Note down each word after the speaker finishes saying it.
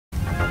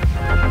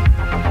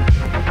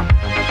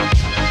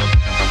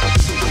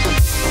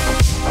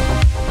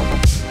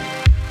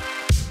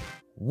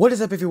What is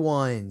up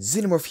everyone,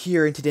 Xenomorph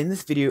here, and today in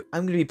this video,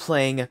 I'm going to be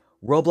playing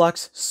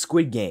Roblox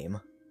Squid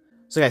Game.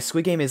 So guys,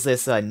 Squid Game is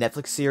this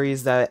Netflix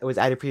series that was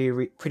added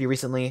pretty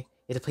recently.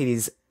 You have to play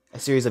a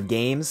series of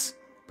games,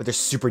 but they're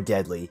super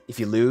deadly. If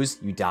you lose,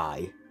 you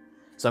die.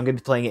 So I'm going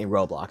to be playing it in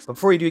Roblox. But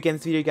before you do get into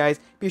this video guys,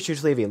 be sure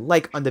to leave a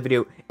like on the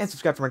video and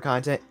subscribe for more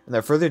content. And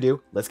without further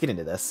ado, let's get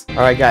into this.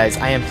 Alright guys,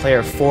 I am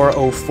player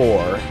 404.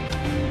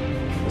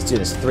 Let's do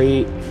this.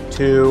 3,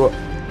 2,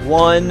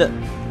 1.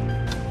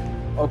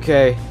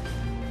 Okay.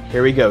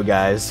 Here we go,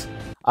 guys.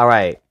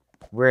 Alright,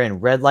 we're in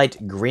red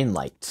light, green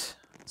light.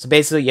 So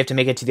basically, you have to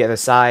make it to the other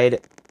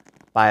side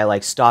by,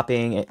 like,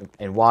 stopping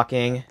and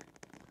walking.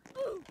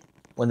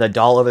 When the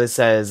doll over there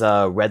says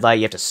red light,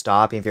 you have to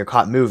stop, and if you're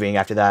caught moving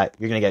after that,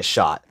 you're gonna get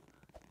shot.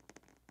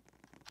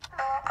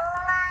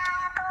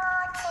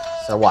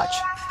 So watch.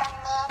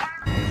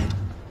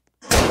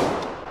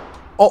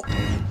 Oh!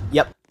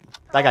 Yep.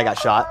 That guy got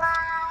shot.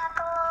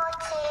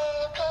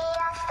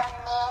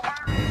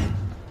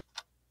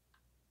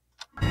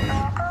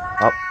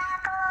 Oh.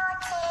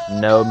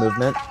 No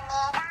movement.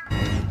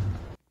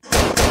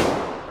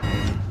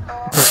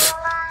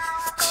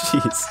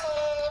 Jeez.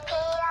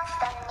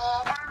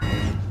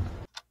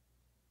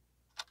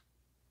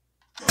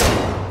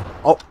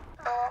 Oh.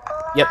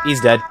 Yep, he's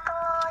dead.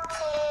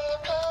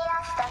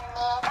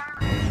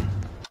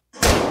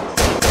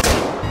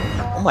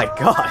 Oh my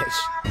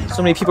gosh.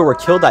 So many people were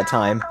killed that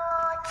time.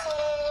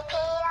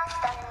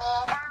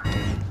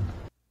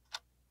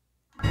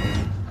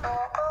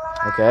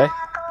 Okay.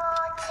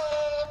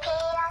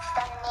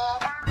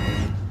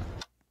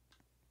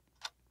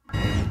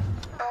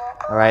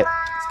 Alright,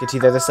 let's get to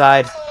the other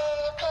side.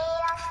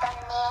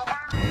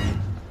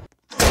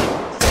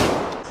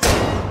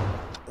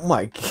 Oh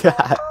my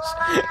gosh.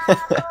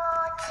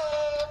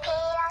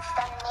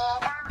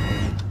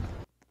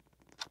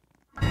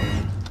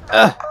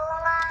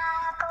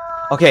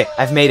 Okay,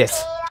 I've made it.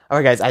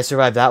 Alright guys, I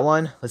survived that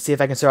one. Let's see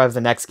if I can survive the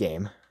next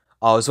game.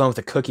 Oh, it's one with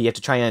a cookie. You have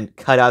to try and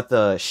cut out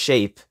the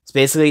shape. So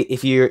basically,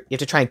 you have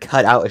to try and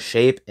cut out a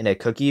shape in a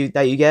cookie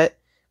that you get,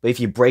 but if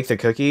you break the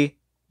cookie,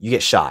 you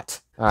get shot.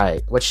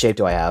 Alright, what shape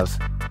do I have?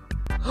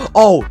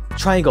 Oh!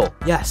 Triangle!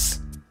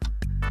 Yes!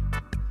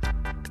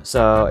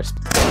 So...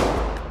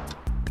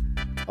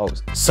 Oh,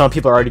 some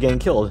people are already getting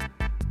killed.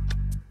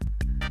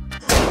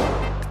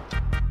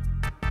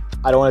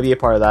 I don't want to be a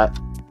part of that.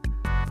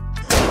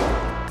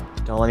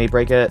 Don't let me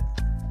break it.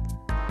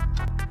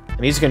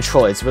 I'm using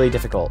control, it's really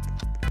difficult.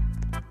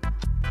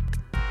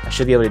 I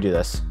should be able to do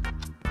this.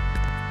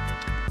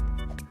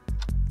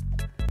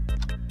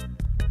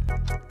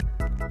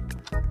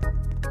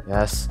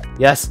 Yes.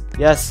 Yes.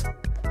 Yes.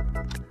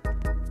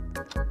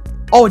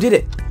 Oh, I did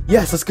it.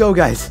 Yes, let's go,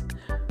 guys.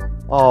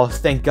 Oh,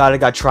 thank God I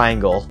got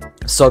triangle.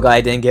 So glad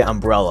I didn't get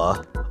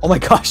umbrella. Oh my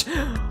gosh.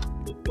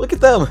 Look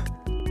at them.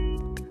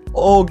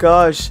 Oh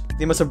gosh.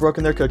 They must have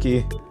broken their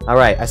cookie.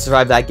 Alright, I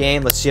survived that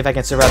game. Let's see if I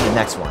can survive the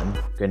next one.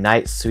 Good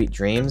night, sweet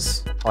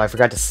dreams. Oh, I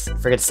forgot to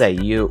say,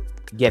 you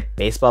get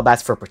baseball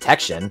bats for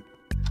protection.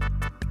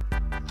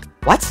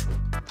 What?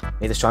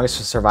 May the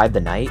strongest survive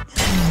the night?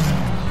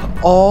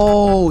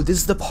 Oh, this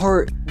is the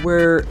part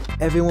where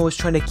everyone was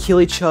trying to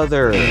kill each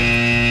other.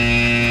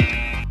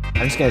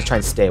 I'm just gonna try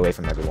and stay away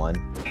from everyone.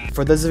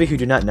 For those of you who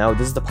do not know,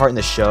 this is the part in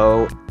the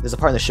show. There's a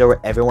part in the show where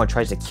everyone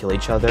tries to kill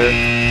each other.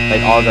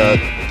 Like all the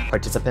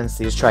participants,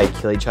 they just try to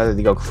kill each other.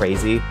 They go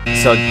crazy.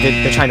 So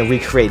they're trying to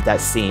recreate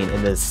that scene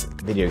in this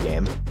video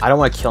game. I don't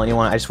want to kill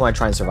anyone. I just want to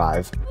try and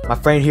survive. My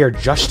friend here,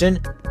 Justin,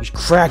 he's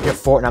cracked at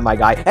Fortnite, my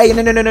guy. Hey,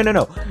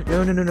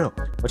 no.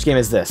 Which game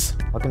is this?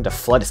 Welcome to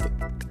Flood Escape.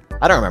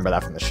 I don't remember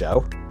that from the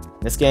show.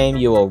 In this game,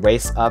 you will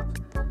race up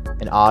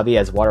an obby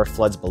as water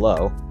floods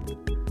below.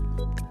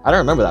 I don't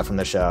remember that from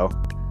the show.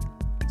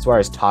 This water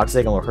is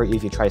toxic and will hurt you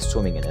if you try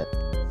swimming in it.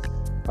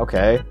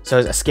 Okay. So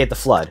escape the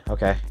flood.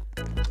 Okay.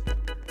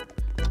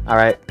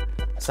 Alright.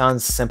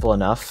 Sounds simple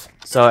enough.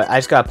 So I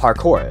just gotta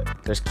parkour it.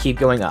 Just keep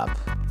going up.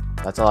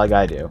 That's all I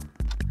gotta do.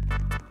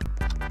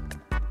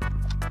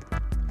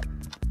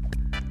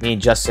 Me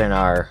and Justin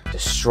are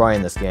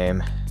destroying this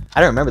game.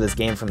 I don't remember this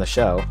game from the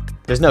show.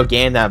 There's no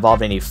game that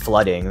involved any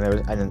flooding.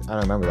 I don't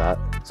remember that.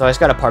 So I just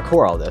gotta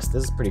parkour all this.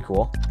 This is pretty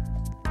cool.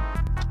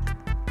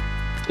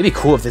 It'd be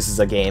cool if this is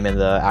a game in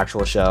the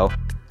actual show.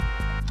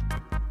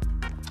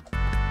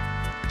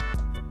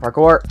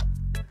 Parkour!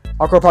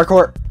 Parkour,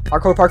 parkour!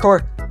 Parkour,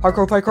 parkour!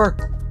 Parkour, parkour!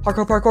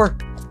 Parkour, parkour!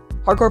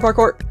 Parkour,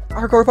 parkour!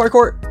 Parkour,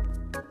 parkour!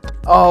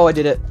 Oh, I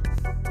did it.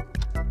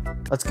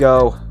 Let's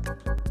go.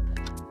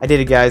 I did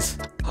it, guys.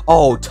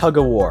 Oh, tug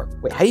of war.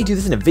 Wait, how do you do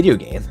this in a video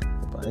game?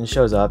 Button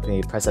shows up and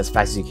you press as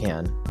fast as you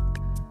can.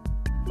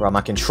 We're on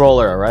my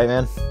controller, alright,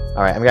 man?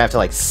 Alright, I'm gonna have to,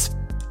 like,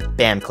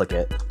 spam click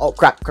it. Oh,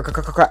 crap, crap,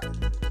 crap, crap, crap.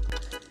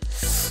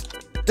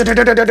 Come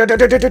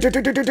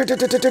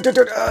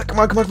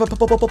on,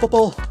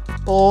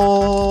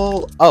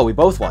 pull. Oh, we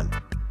both won.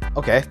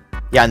 Okay.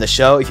 Yeah, in the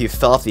show, if you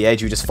fell off the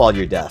edge, you just fall to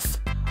your death.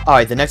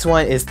 Alright, the next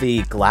one is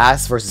the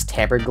glass versus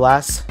tampered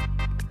glass.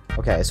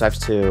 Okay, so I have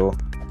to...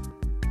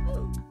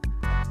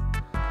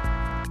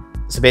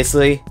 So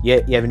basically,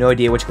 you have no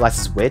idea which glass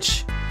is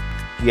which.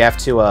 you have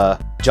to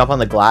jump on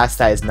the glass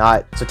that is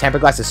not... So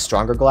tempered glass is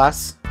stronger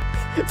glass?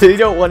 So you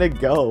don't want to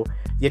go.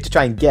 You have to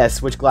try and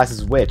guess which glass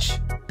is which.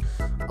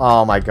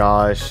 Oh my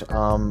gosh.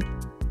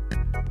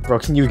 Bro,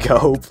 can you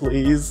go,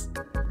 please?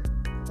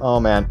 Oh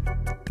man.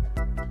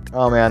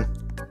 Oh man.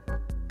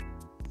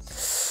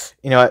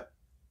 You know what?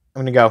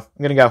 I'm gonna go.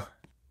 I'm gonna go.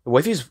 What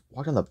if you just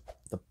walk on the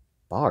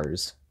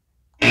bars?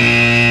 Oh.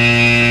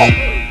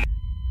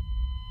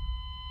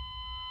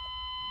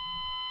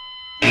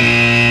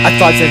 I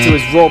thought since it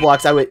was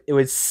Roblox, it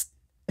would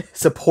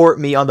support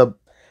me on the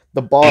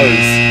bars.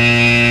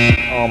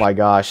 Oh my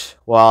gosh.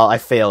 Well, I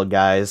failed,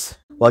 guys.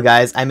 Well,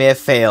 guys, I may have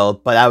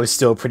failed, but that was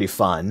still pretty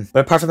fun.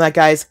 But apart from that,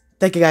 guys,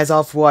 thank you guys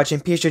all for watching.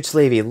 Be sure to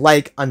leave a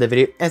like on the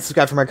video and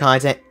subscribe for more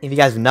content. If you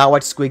guys have not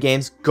watched Squid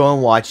Games, go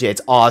and watch it.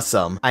 It's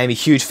awesome. I am a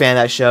huge fan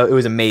of that show. It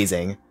was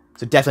amazing.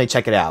 So definitely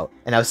check it out.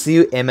 And I'll see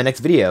you in my next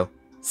video.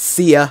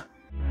 See ya!